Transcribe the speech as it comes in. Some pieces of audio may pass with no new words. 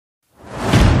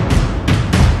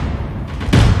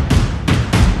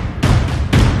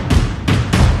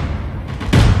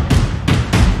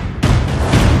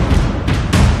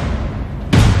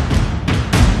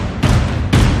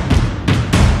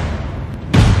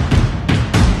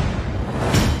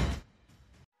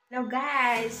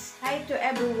guys! Hi to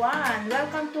everyone!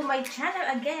 Welcome to my channel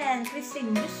again! Please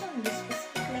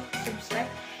like,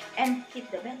 subscribe, and hit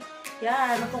the bell.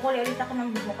 Yan, magkukulay ulit ako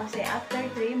ng buhok kasi after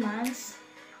 3 months,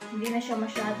 hindi na siya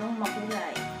masyadong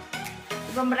makulay.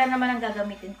 Ibang brand naman ang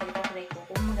gagamitin ko. Ito try ko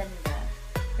kung maganda.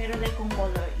 Pero like kung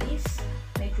color is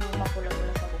medyo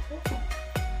mapula-pula sa buhok.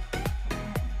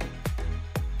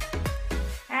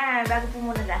 Bago po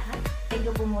muna lahat, thank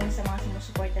you po muna sa mga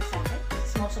sumusuporta sa akin,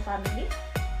 sa Smoso family.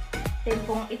 Thank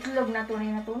pong itlog na tunay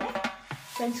na tunay.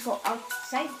 Friends ko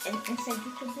outside and inside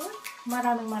YouTube world.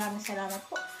 Maraming salamat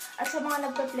po. At sa mga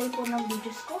nagpa-play po ng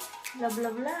videos ko,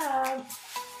 love.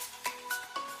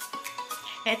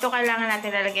 Ito kailangan natin,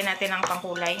 lalagyan natin ng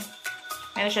pangkulay.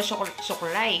 Meron siya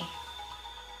sukulay.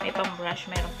 May pang brush,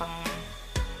 meron pang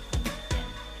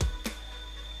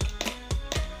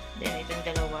then itong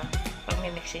dalawa. Pag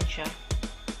may mixin siya,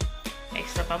 may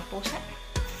extra pang pusa.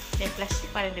 Then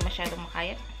plastic para hindi masyadong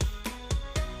makayat.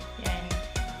 Yan.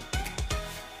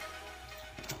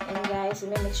 And guys,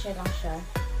 i-mix nyo lang siya.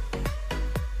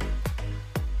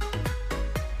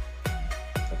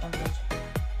 Ito pang pusa.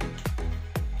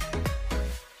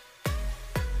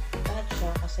 Lahat siya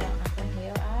kasi ang aking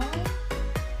hair ay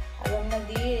alam na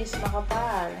this,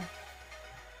 makapal.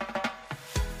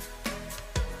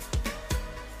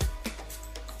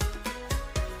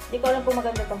 Hindi ko alam kung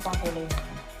maganda itong pangkulay na.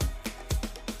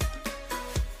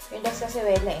 Yung das kasi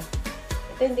wala eh.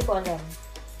 Ito hindi ko alam.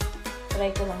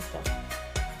 Try ko lang siya.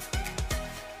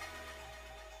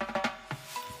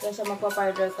 Kaya sa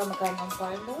magpa-parlor ka, magkano ang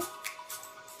parlor?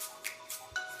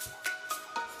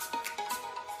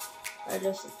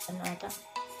 Parlor, ano ata?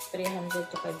 300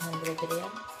 to 500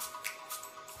 real.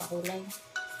 Pakulay.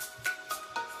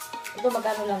 Ito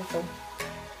magkano lang to?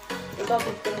 Ito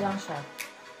 15 lang siya.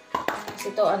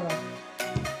 Ito ano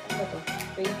ba to?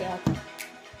 20 ata.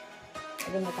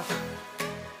 Nagimot ako.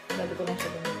 Gabi ko lang siya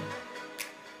dun.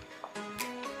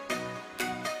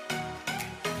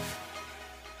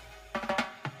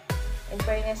 In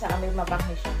fairness sa amin,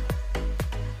 mapanghi siya.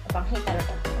 Mapanghi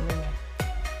talaga. Amin niya.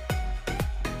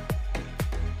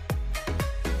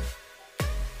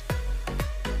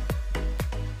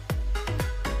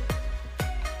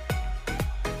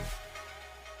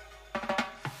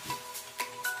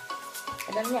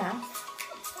 Alam niya,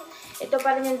 ito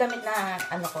pa rin yung damit na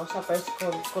ano ko, sa first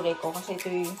kulay ko. Kasi ito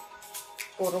yung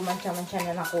puro mancha-mancha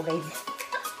na ng kulay.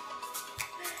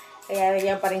 Kaya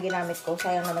yan pa rin ginamit ko.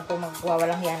 Sayang naman kung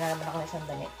magwawalang hiya na naman ako ng isang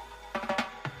damit.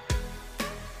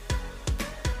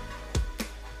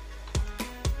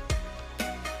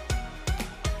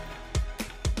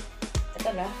 Ito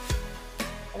na.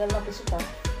 Alam mapiso pa.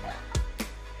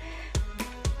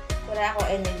 Wala ako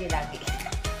energy lagi.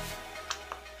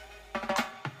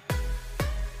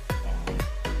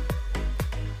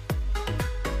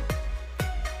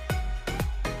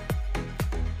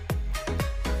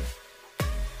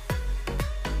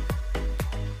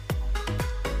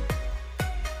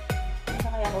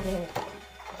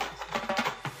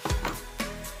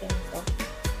 Ganito.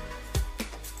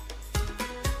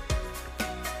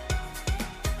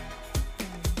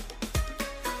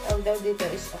 Tawag daw dito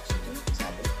is oxygen,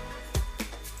 sabi.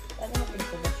 Paano natin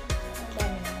ko ba siya? Ang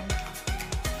dami naman.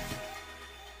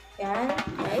 Yan,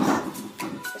 guys.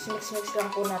 Tapos mix lang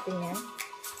po natin yan.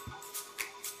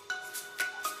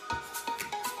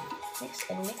 Mix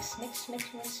and mix.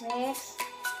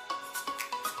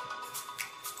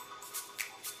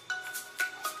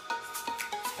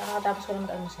 Nakakatapos ko lang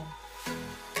mag-almusal.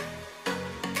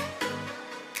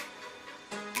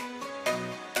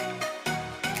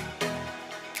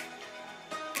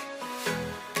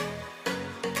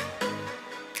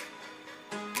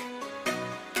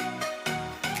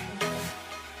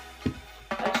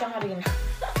 Ay, siyang harina.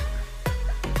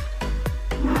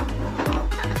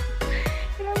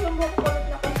 Kinagambok ko ulit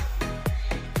na ko.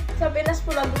 Sa Pinas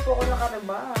po lagi po ako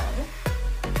nakariban.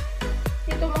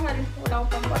 Dito mahal. Wala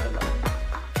akong pampariban.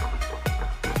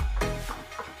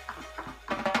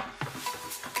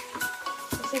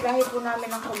 Kasi lahit po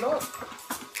namin ang kulot.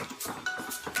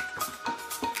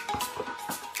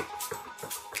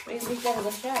 Pwede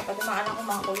talaga siya. Pati mga anak ko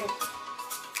mga kulot.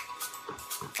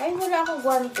 Ay, wala akong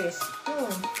guantes.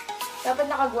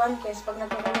 Dapat naka-guantes pag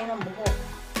nagkukulay ng buhok.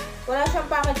 Wala siyang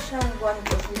package ng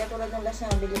guantes. Hindi tulad ng last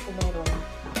na nabili ko meron.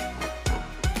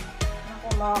 Ako,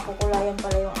 makakukulayan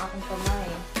pala yung aking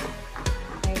kamay.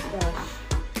 My gosh.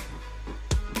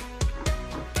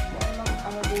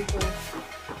 Ano dito?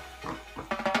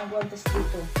 Guantes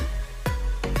dito.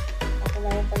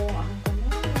 Nakulayan pala yung aking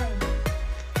kamay.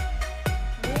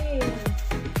 Yay!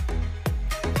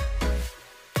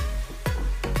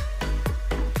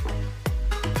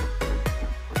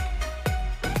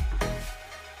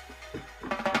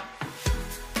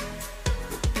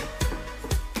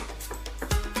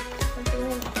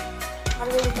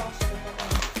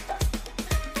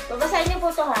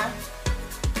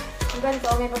 Yung ganito,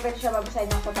 may papel siya, babasahin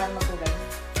lang ito para magkulay.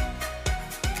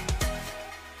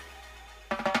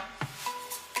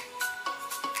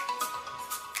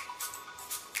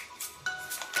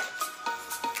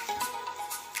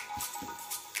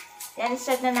 Yan,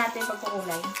 start na natin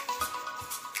pagkukulay.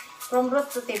 From root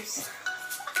to tips.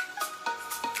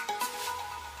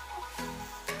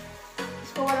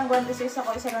 Kung walang guantes, isa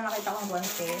lang nakita kong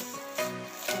guantes.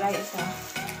 Wala isa.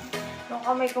 Yung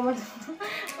kamay ko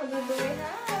madudumi na.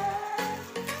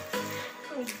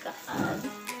 Oh my God.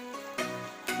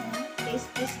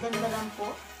 Taste, ganda lang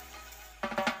po.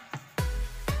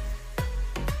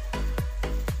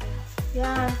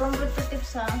 Yan, from root to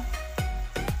tips ha.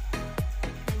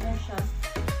 Ganyan siya.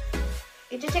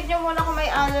 I-check nyo muna kung may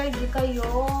allergy kayo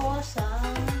sa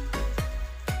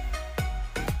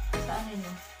ano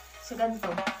nyo. Sa ganito.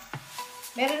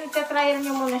 Meron nagtatrial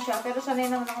nyo muna siya, pero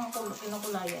sanay naman akong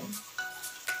pinukulayan.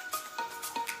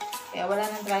 Kaya wala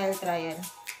nang trial.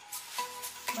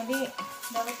 Mali.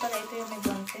 Dapat pala ito yung may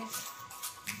guantes.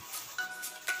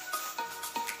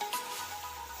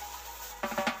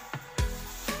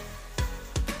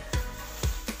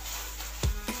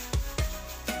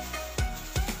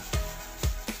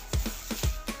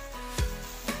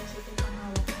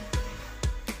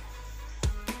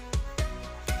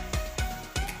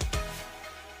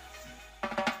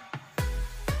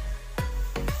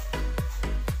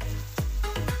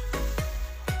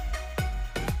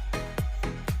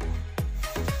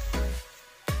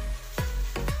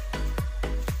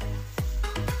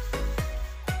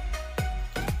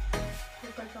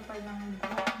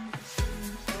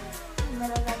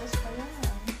 Malalagas pa yan.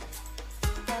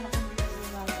 Paano kung hindi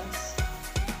malalagas?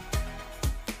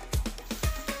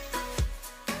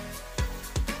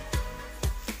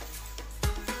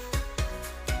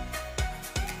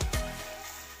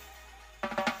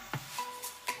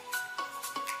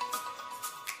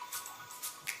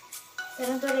 Pero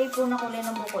ang tulay po na kulay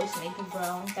ng buko is medyo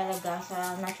brown talaga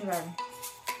sa natural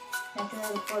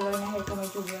color na hair ko,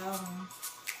 medyo brown.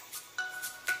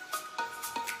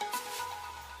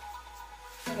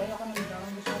 Kaya ako ng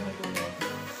brown, gusto ko may kulay.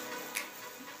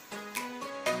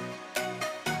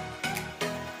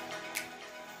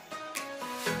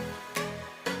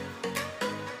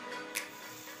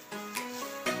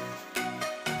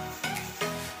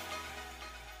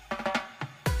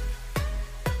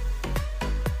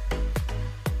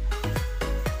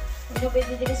 Hindi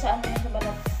pwede dili sa ano sa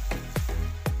balat.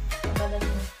 Sa balat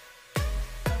mo.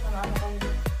 Ano kayo.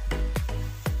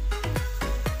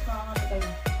 Makakati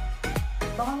kayo.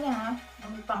 Baka niya ha.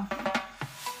 Ang pang.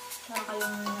 Saka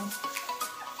kayong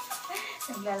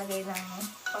naglalagay ng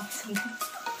pang-sila.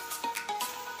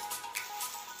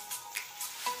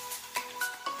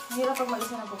 Mahirap pag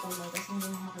mag-isa na po kulay kasi hindi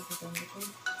mo makikita yung likod.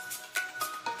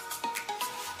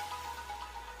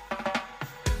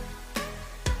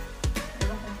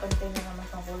 Diba kung pantay na naman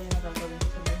pang kulay na gagawin ko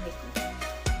sa buhay ko.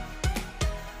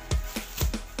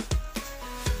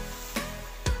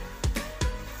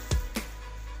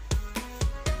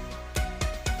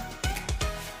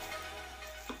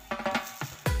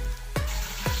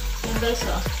 Yan guys,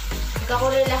 oh.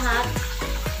 Magkakulay lahat.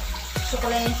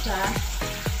 Sukulayin siya.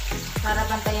 Para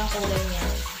pantay ang kulay niya.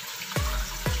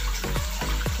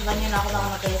 Saban nyo na ako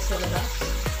nakamatay sa labas.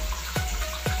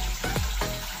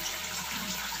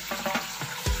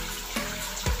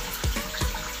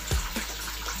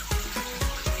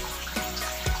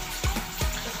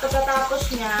 Tapos pagkatapos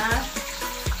niya,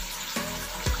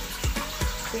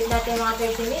 wait natin mga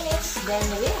 30 minutes, then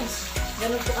rinse.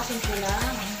 Ganun po kasimple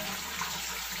lang.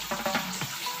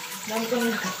 Ganun ko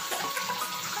nila.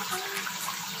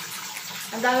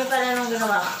 Ang dami pala nung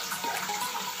ginawa ko.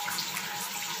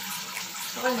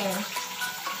 Okay na yun.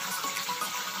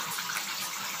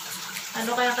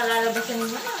 Ano kaya kalalabasan nyo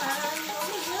na? Oh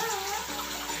my God.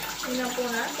 Tingnan po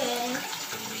natin.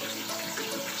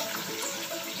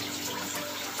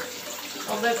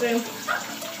 Overcream.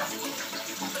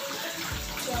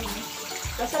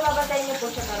 Basta babantayin nyo po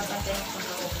siya para pantayin po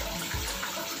ako.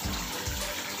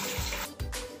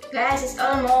 Guys, it's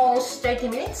almost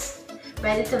 30 minutes.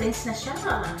 Ready to rinse na siya.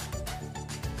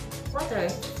 Water.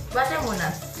 Water muna.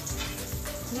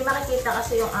 Hindi makikita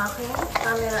kasi yung aking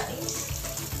camera is.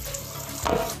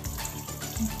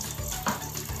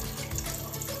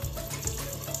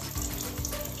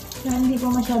 Yan, hindi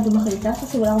ko masyado makita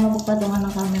kasi wala akong mapapatungan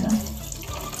ng camera.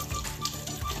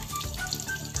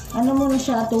 Ano muna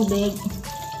siya, tubig.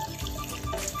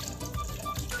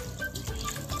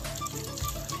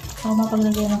 Ako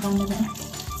mapaglagay ng camera.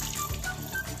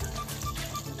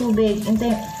 Tubig.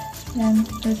 Hindi. Yan.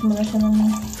 Tapos mula siya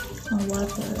ng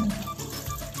water.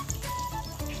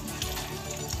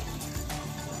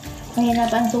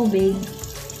 Mahina pa ang tubig.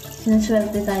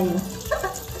 Sinaswerte tayo.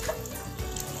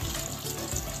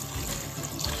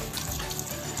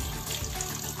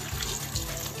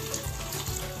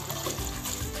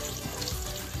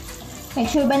 Make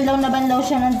sure banlaw na banlaw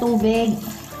siya ng tubig.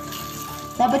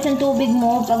 Dapat yung tubig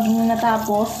mo, pag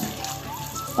natapos,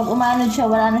 pag umanod siya,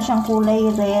 wala na siyang kulay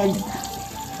red.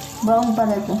 Brown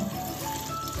pala to.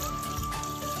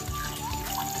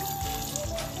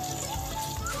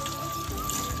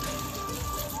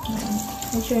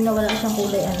 Make sure na wala siyang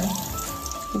kulay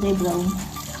kulay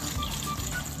brown.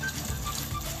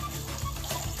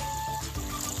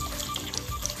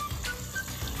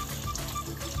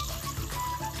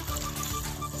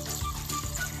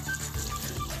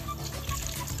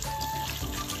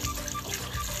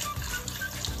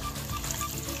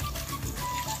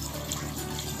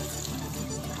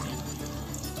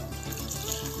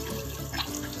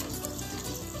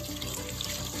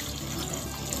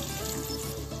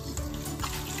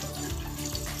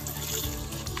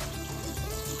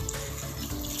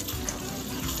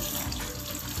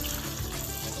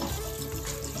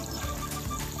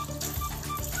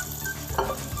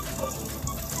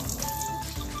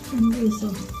 So,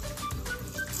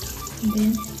 and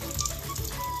then,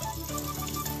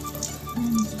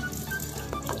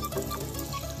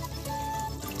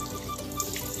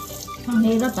 ang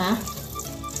hirap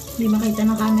hindi makita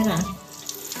ng camera.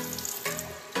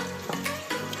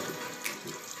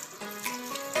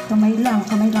 Kamay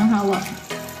lang hawak.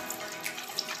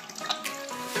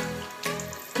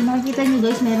 Kung makikita nyo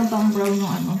guys, meron pang brown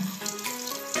yung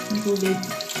yung tubig.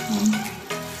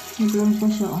 May brown pa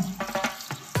siya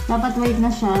Dapat white na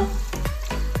siya.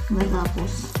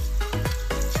 Matapos.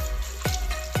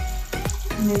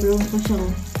 May brown pa siya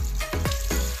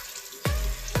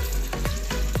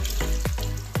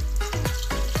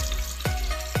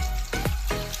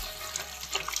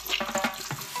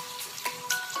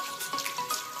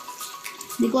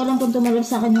Hindi ko alam kung tumalab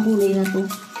sa akin yung kulay na to.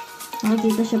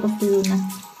 Makikita siya pag tuyo na.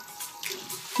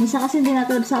 Misa kasi hindi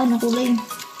natalab sa akin yung kulay.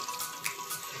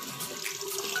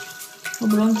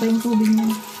 Brown pa yung tubig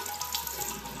niya.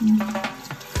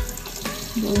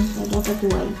 Brown pa. Dapat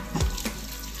white.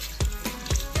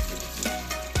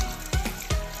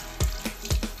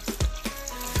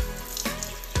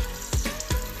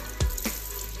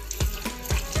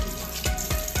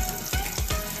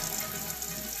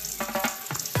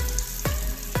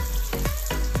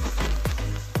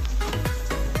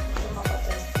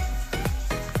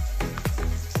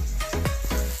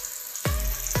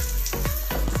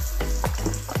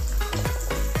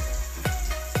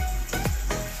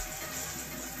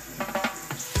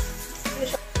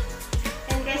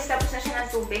 Tapos na siya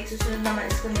ng tubig. Susunod naman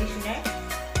is conditioner.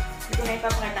 Hindi ko na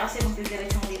ipapakita kasi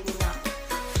magdidiretso yung libo na.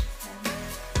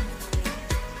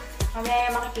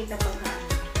 Mamaya makikita pag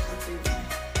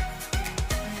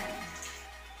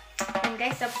and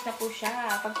guys, tapos na po siya.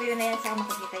 Pag tuyo na yan, saka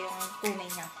makikita yung tunay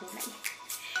niyang kulay.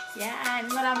 Yan.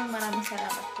 Maraming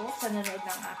salamat po sa nanonood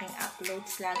ng aking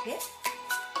uploads lagi.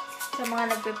 Sa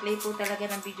mga nagpe-play po talaga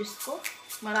ng videos ko.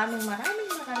 Maraming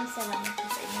salamat po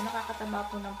sa inyo. Nakakataba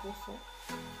po ng puso.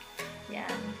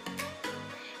 Yan.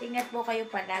 Ingat po kayo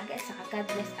palagi at saka God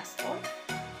bless us all.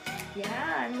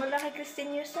 Yan. Mula kay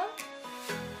Christine Yuso.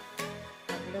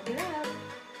 Love.